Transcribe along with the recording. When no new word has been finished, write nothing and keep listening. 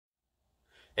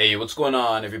Hey, what's going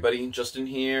on, everybody? Justin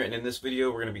here, and in this video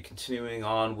we're going to be continuing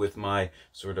on with my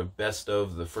sort of best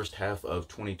of the first half of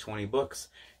 2020 books,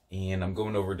 and I'm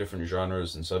going over different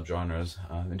genres and subgenres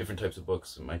and different types of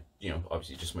books, and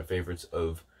obviously just my favorites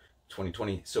of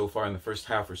 2020 so far in the first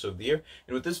half or so of the year.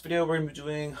 And with this video we're going to be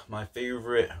doing my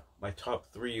top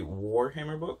 3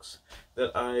 Warhammer books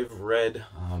that I've read,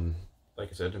 like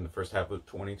I said, in the first half of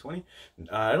 2020.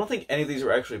 I don't think any of these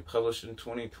were actually published in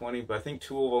 2020, but I think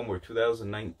 2 of them were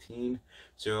 2019.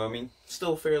 So, I mean,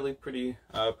 still fairly pretty.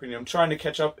 I'm trying to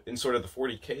catch up in sort of the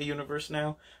 40K universe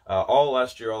now. All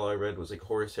last year, all I read was like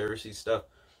Horus Heresy stuff.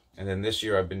 And then this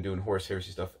year, I've been doing Horus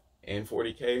Heresy stuff and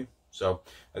 40K. So,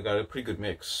 I got a pretty good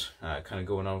mix kind of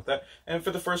going on with that. And for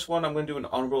the first one, I'm going to do an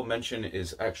honorable mention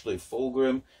is actually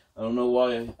Fulgrim. I don't know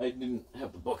why I didn't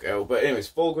have the book out, but anyways,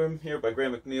 Fulgrim here by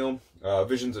Graham McNeil,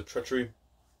 Visions of Treachery.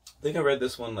 I think I read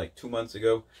this one like 2 months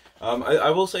ago.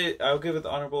 I will say, I'll give it the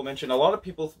honorable mention. A lot of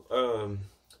people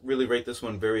really rate this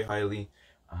one very highly,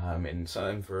 and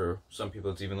for some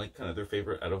people it's even like kind of their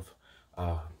favorite out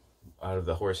of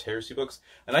the Horus Heresy books.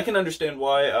 And I can understand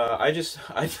why.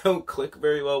 I don't click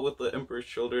very well with the Emperor's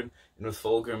Children, and with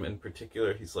Fulgrim in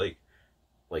particular. He's like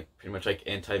pretty much like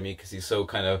anti-me, because he's so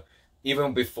kind of,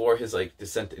 even before his like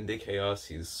descent into chaos,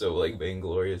 he's so like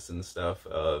vainglorious and stuff.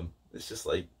 It's just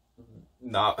like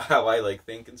not how I like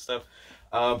think and stuff.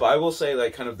 But I will say,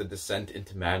 like, kind of the descent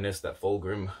into madness that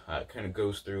Fulgrim kind of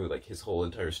goes through, like his whole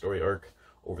entire story arc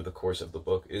over the course of the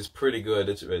book, is pretty good.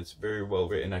 It's very well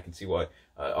written. I can see why.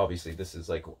 Obviously, this is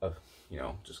like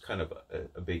just kind of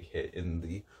a big hit in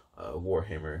the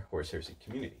Warhammer Horus Heresy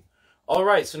community.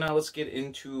 Alright, so now let's get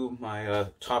into my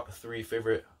top 3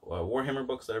 favorite Warhammer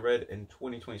books that I read in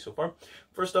 2020 so far.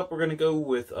 First up, we're going to go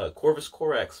with Corvus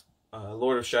Corax,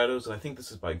 Lord of Shadows, and I think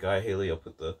this is by Guy Haley. I'll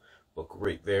put the book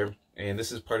right there. And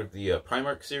this is part of the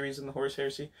Primarch series in the Horus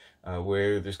Heresy,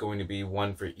 where there's going to be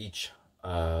one for each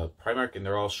Primarch, and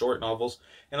they're all short novels.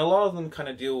 And a lot of them kind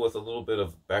of deal with a little bit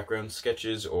of background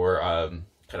sketches or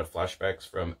kind of flashbacks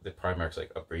from the Primarch's like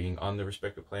upbringing on the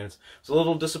respective planets. I was a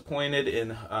little disappointed in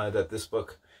that this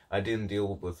book didn't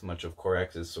deal with much of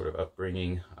Corax's sort of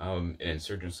upbringing and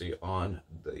insurgency on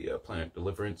the planet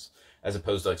Deliverance, as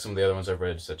opposed to like some of the other ones I've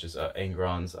read, such as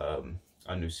Angron's on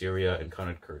New Syria and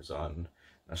Conrad's on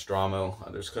Nostromo.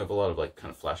 There's kind of a lot of like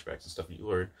kind of flashbacks and stuff you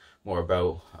learn more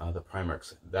about the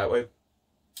Primarchs that way.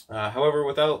 However,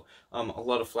 without a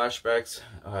lot of flashbacks,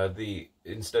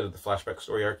 instead of the flashback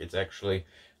story arc, it's actually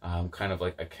kind of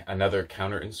like another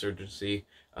counterinsurgency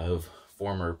of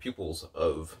former pupils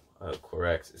of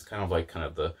Corax. It's kind of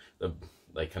the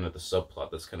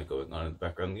subplot that's kind of going on in the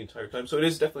background the entire time. So it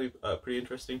is definitely pretty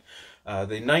interesting.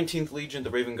 The 19th Legion, the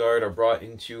Raven Guard, are brought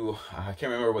into, I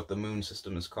can't remember what the moon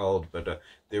system is called, but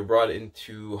they're brought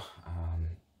into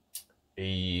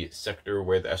a sector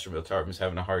where the Astro Militarum is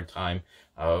having a hard time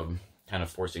kind of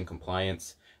forcing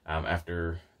compliance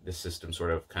after this system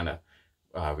sort of kind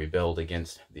of rebelled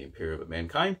against the Imperium of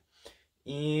Mankind.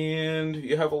 And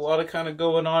you have a lot of kind of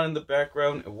going on in the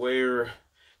background where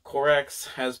Corax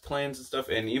has plans and stuff,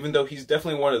 and even though he's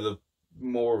definitely one of the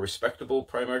more respectable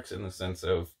Primarchs in the sense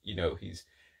of, he's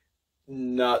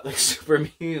not like super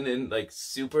mean and like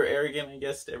super arrogant, I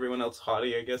guess, to everyone else,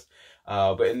 haughty, I guess.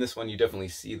 But in this one, you definitely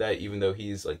see that, even though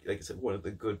he's like I said, one of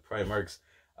the good Primarchs.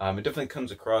 It definitely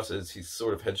comes across as he's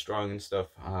sort of headstrong and stuff.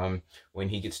 When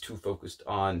he gets too focused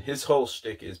on his whole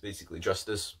shtick is basically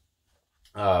justice,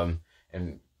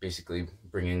 and basically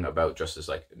bringing about justice,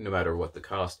 like no matter what the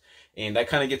cost, and that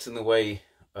kind of gets in the way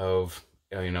of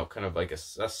kind of like a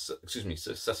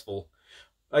successful.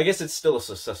 I guess it's still a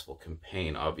successful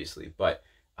campaign, obviously, but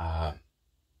I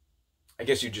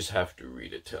guess you just have to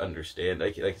read it to understand.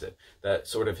 Like I said, that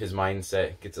sort of his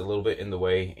mindset gets a little bit in the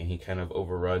way, and he kind of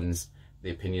overruns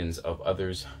the opinions of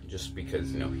others just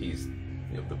because he's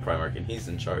the Primarch and he's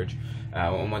in charge.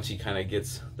 And once he kind of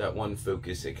gets that one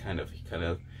focus, he kind of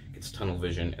gets tunnel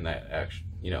vision, and that actually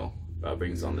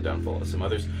brings on the downfall of some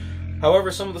others.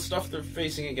 However, some of the stuff they're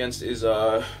facing against is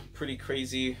pretty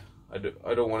crazy. I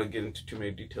don't want to get into too many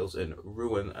details and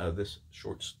ruin this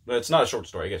it's not a short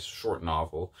story, I guess, short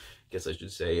novel, I guess I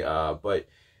should say. But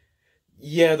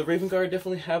yeah, the Raven Guard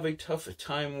definitely have a tough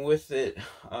time with it.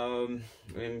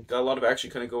 And got a lot of action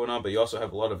kind of going on, but you also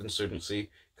have a lot of insurgency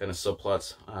kind of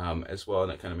subplots as well,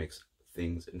 and that kind of makes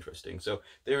things interesting. So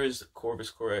there is Corvus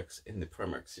Corax in the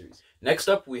Primarch series. Next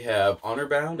up, we have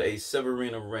Honorbound, a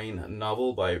Severina Rain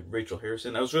novel by Rachel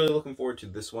Harrison. I was really looking forward to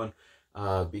this one.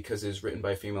 because it's written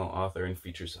by a female author and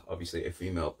features obviously a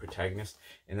female protagonist,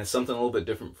 and that's something a little bit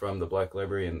different from the Black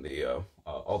Library and the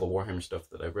all the Warhammer stuff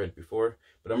that I've read before.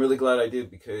 But I'm really glad I did,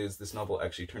 because this novel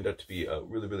actually turned out to be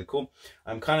really cool.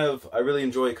 I really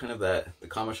enjoy kind of the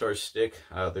commissar stick.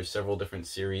 There's several different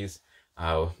series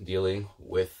dealing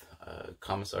with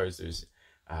commissars. There's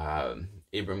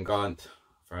Abram Gaunt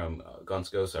from Gaunt's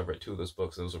Ghost. I've read 2 of those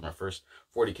books. Those are my first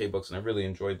 40K books, and I really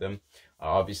enjoyed them.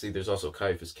 Obviously, there's also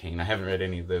Caiaphas Cain. I haven't read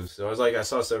any of those, so I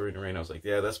saw Severing Rain. I was like,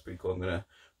 yeah, that's pretty cool. I'm gonna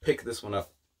pick this one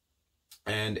up.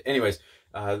 And anyways,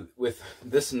 with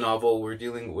this novel, we're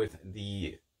dealing with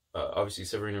the obviously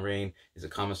Severing Rain is a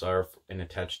commissar and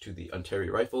attached to the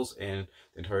Ontario Rifles, and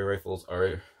the Ontario Rifles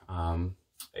are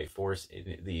a force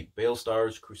in the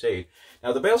Balestars Crusade.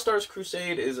 Now, the Balestars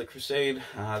Crusade is a crusade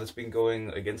that's been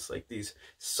going against like these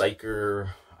Psyker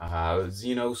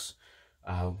Xenos,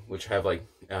 which have like,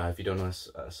 if you don't know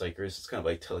Psykers, it's kind of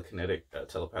like telekinetic,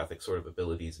 telepathic sort of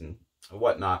abilities and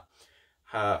whatnot.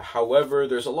 However,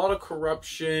 there's a lot of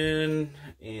corruption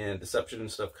and deception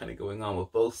and stuff kind of going on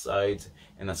with both sides,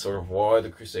 and that's sort of why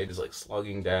the crusade is like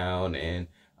slugging down and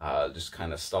just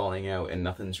kind of stalling out, and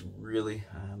nothing's really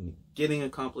getting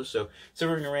accomplished. So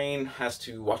Severing Rain has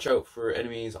to watch out for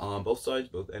enemies on both sides,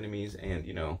 both enemies and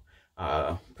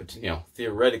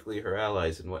theoretically her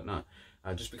allies and whatnot.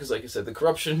 Just because, like I said, the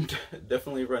corruption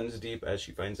definitely runs deep, as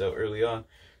she finds out early on.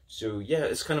 So yeah,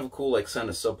 it's kind of a cool like kind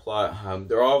of subplot.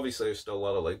 There are obviously still a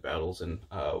lot of like battles and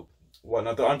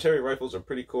whatnot. The Ontario Rifles are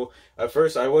pretty cool. At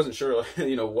first, I wasn't sure,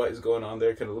 what is going on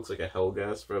there. Kind of looks like a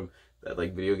Hellgas from that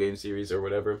like video game series or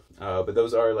whatever. But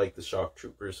those are like the shock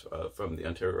troopers from the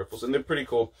Ontario Rifles, and they're pretty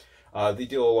cool. They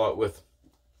deal a lot with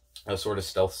sort of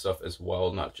stealth stuff as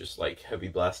well, not just like heavy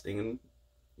blasting and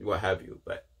what have you.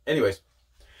 But anyways,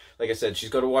 like I said, she's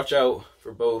got to watch out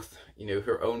for both,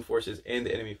 her own forces and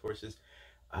the enemy forces.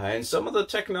 And some of the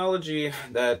technology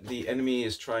that the enemy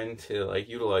is trying to like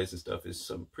utilize and stuff is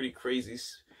some pretty crazy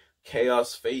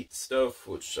chaos fate stuff,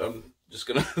 which I'm just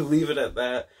gonna leave it at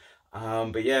that.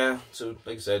 But yeah, so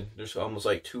like I said, there's almost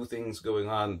like 2 things going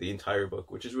on the entire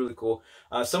book, which is really cool.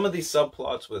 Some of these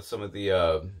subplots with some of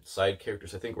the side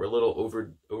characters I think were a little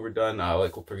overdone.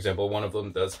 Like, for example, one of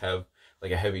them does have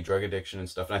like a heavy drug addiction and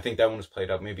stuff, and I think that one was played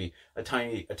out maybe a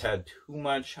tad too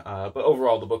much. But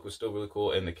overall, the book was still really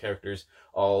cool, and the characters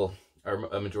all are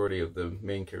a majority of the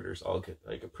main characters all get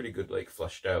like a pretty good like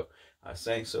fleshed out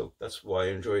saying. So that's why I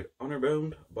enjoyed Honor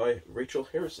Bound by Rachel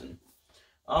Harrison.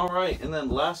 Alright, and then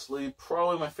lastly,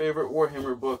 probably my favorite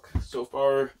Warhammer book so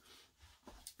far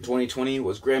 2020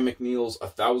 was Graham McNeil's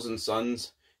 1,000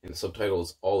 Suns, and the subtitle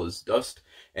is All Is Dust.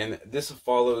 And this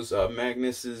follows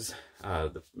Magnus's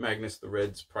Magnus the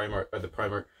Red's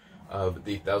Primarch of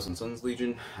the 1,000 Suns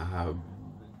Legion,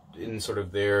 in sort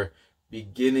of their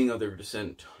beginning of their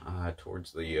descent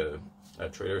towards the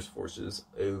traitorous forces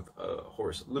of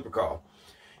Horus Heresy.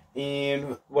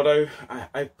 And what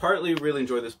I partly really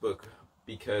enjoy this book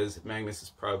because Magnus is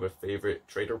probably my favorite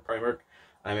traitor Primarch.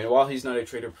 I mean, while he's not a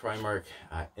traitor Primarch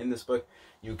in this book,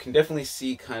 you can definitely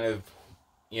see kind of,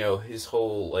 his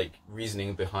whole like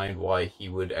reasoning behind why he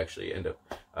would actually end up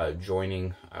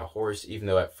joining Horus, even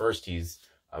though at first he's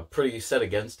pretty set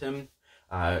against him.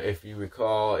 If you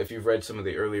recall, if you've read some of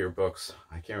the earlier books,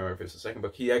 I can't remember if it's the second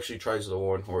book, he actually tries to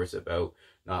warn Horus about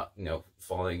not,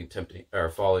 falling to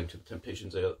the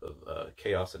temptations of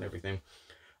chaos and everything.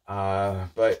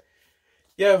 But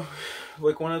yeah,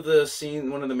 like one of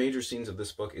the major scenes of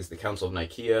this book is the Council of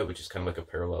Nicaea, which is kind of like a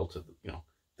parallel to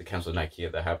the Council of Nicaea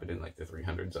that happened in like the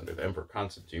 300s under the Emperor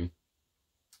Constantine.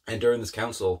 And during this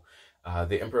council,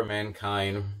 the Emperor of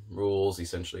Mankind rules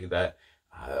essentially that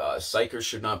Psykers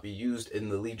should not be used in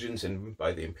the legions and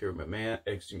by the Imperium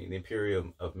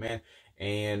of Man.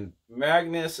 And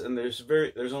Magnus, and there's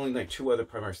only like 2 other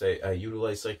Primarchs that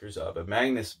utilize Psykers, but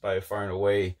Magnus by far and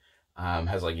away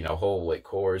has like whole like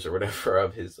corps or whatever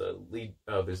of his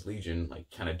legion like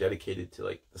kind of dedicated to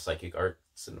like the psychic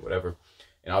arts and whatever.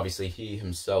 And obviously he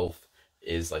himself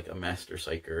is like a master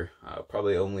psyker,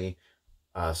 probably only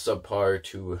subpar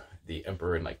to the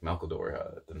Emperor and like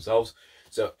Malcador themselves.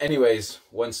 So anyways,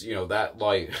 once that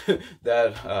like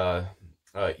that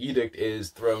edict is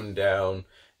thrown down,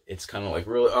 it's kind of like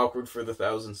really awkward for the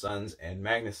 1,000 Suns and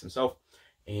Magnus himself.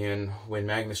 And when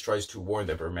Magnus tries to warn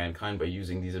the Emperor of Mankind by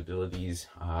using these abilities,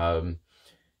 and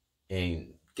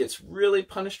gets really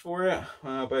punished for it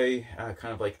by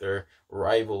kind of like their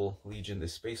rival legion, the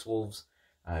Space Wolves,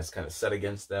 is kind of set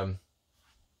against them.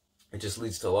 It just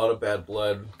leads to a lot of bad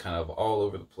blood, kind of all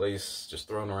over the place, just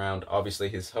thrown around. Obviously,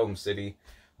 his home city,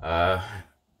 or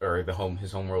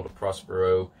his home world of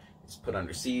Prospero, is put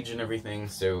under siege and everything.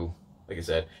 So like I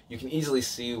said, you can easily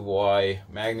see why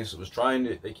Magnus was trying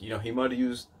to, like, you know, he might have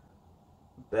used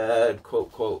bad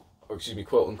quote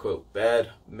unquote bad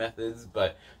methods,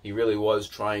 but he really was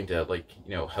trying to, like,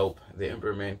 you know, help the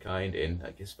Emperor Mankind and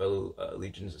like his fellow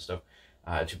legions and stuff,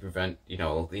 to prevent, you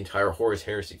know, the entire Horus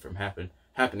Heresy from happening,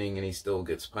 and he still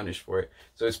gets punished for it.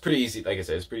 So it's pretty easy, like I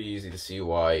said, it's pretty easy to see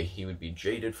why he would be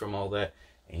jaded from all that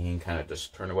and kind of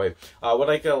just turn away. What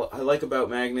I like about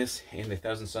Magnus and the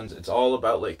Thousand Sons, it's all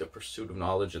about like the pursuit of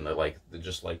knowledge and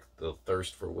just like the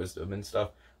thirst for wisdom and stuff.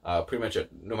 Pretty much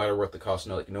no matter what the cost,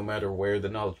 like no matter where the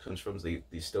knowledge comes from,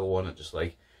 they still want to just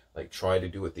like try to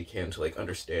do what they can to like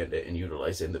understand it and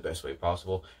utilize it in the best way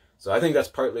possible. So I think that's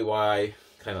partly why I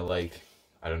kind of like,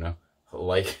 I don't know,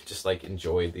 just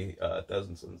enjoy the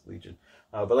Thousand Sons Legion.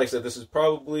 But like I said, this is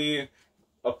probably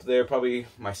up there, probably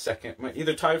my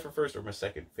either tied for first or my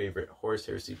second favorite Horus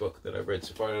Heresy book that I've read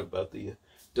so far, about the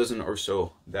dozen or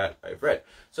so that I've read.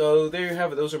 So there you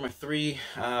have it. Those are my three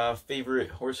favorite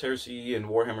Horus Heresy and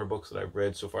Warhammer books that I've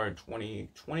read so far in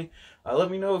 2020. Let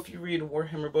me know if you read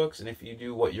Warhammer books, and if you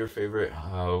do, what your favorite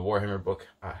Warhammer book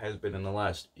has been in the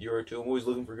last year or two. I'm always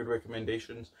looking for good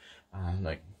recommendations.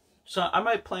 So I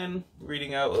might plan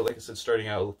reading out, like I said, starting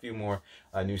out a few more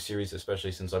new series,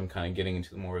 especially since I'm kind of getting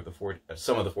into more of the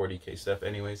some of the 40K stuff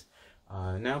anyways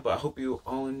now. But I hope you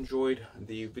all enjoyed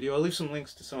the video. I'll leave some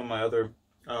links to some of my other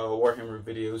Warhammer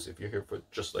videos if you're here for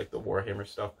just like the Warhammer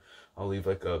stuff. I'll leave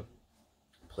like a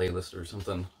playlist or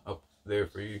something up there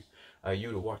for you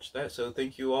to watch that. So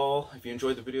thank you all. If you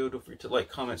enjoyed the video, don't forget to like,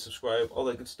 comment, subscribe, all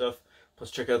that good stuff.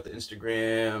 Plus check out the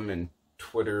Instagram and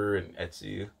Twitter and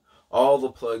Etsy. All the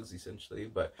plugs, essentially.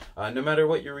 But no matter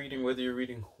what you're reading, whether you're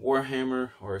reading Warhammer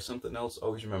or something else,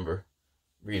 always remember,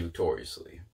 read victoriously.